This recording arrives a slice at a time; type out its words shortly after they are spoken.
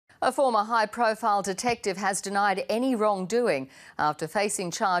A former high-profile detective has denied any wrongdoing after facing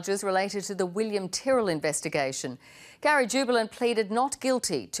charges related to the William Tyrrell investigation. Gary Jubelin pleaded not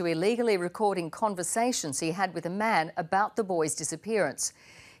guilty to illegally recording conversations he had with a man about the boy's disappearance.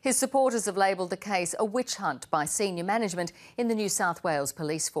 His supporters have labelled the case a witch hunt by senior management in the New South Wales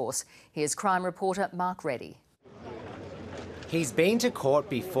Police Force. Here's crime reporter Mark Reddie. He's been to court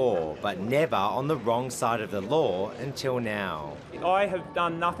before, but never on the wrong side of the law until now. I have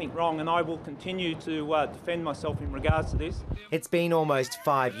done nothing wrong and I will continue to defend myself in regards to this. It's been almost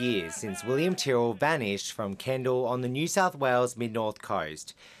 5 years since William Tyrrell vanished from Kendall on the New South Wales mid-north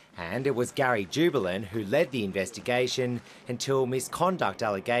coast. And it was Gary Jubelin who led the investigation until misconduct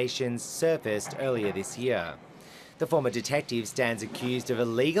allegations surfaced earlier this year. The former detective stands accused of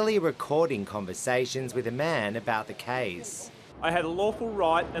illegally recording conversations with a man about the case. I had a lawful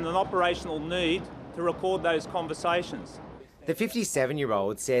right and an operational need to record those conversations. The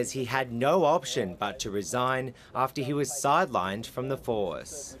 57-year-old says he had no option but to resign after he was sidelined from the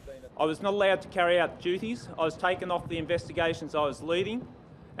force. I was not allowed to carry out duties. I was taken off the investigations I was leading,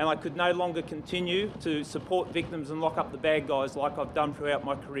 and I could no longer continue to support victims and lock up the bad guys like I've done throughout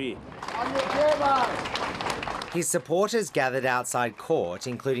my career. His supporters gathered outside court,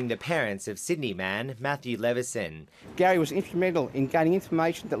 including the parents of Sydney man Matthew Levison. Gary was instrumental in gaining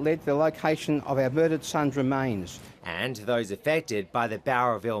information that led to the location of our murdered son's remains. And those affected by the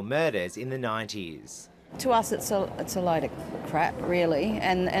Bowraville murders in the 90s. To us, it's a load of crap, really,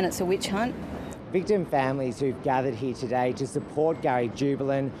 and it's a witch hunt. Victim families who've gathered here today to support Gary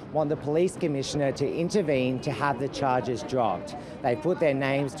Jubelin want the Police Commissioner to intervene to have the charges dropped. They put their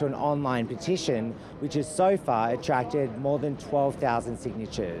names to an online petition, which has so far attracted more than 12,000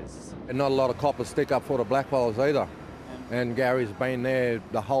 signatures. And not a lot of coppers stick up for the blackfellas either, and Gary's been there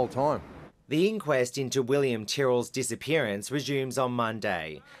the whole time. The inquest into William Tyrrell's disappearance resumes on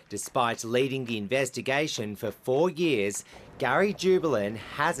Monday. Despite leading the investigation for 4 years, Gary Jubelin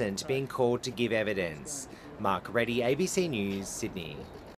hasn't been called to give evidence. Mark Reddie, ABC News, Sydney.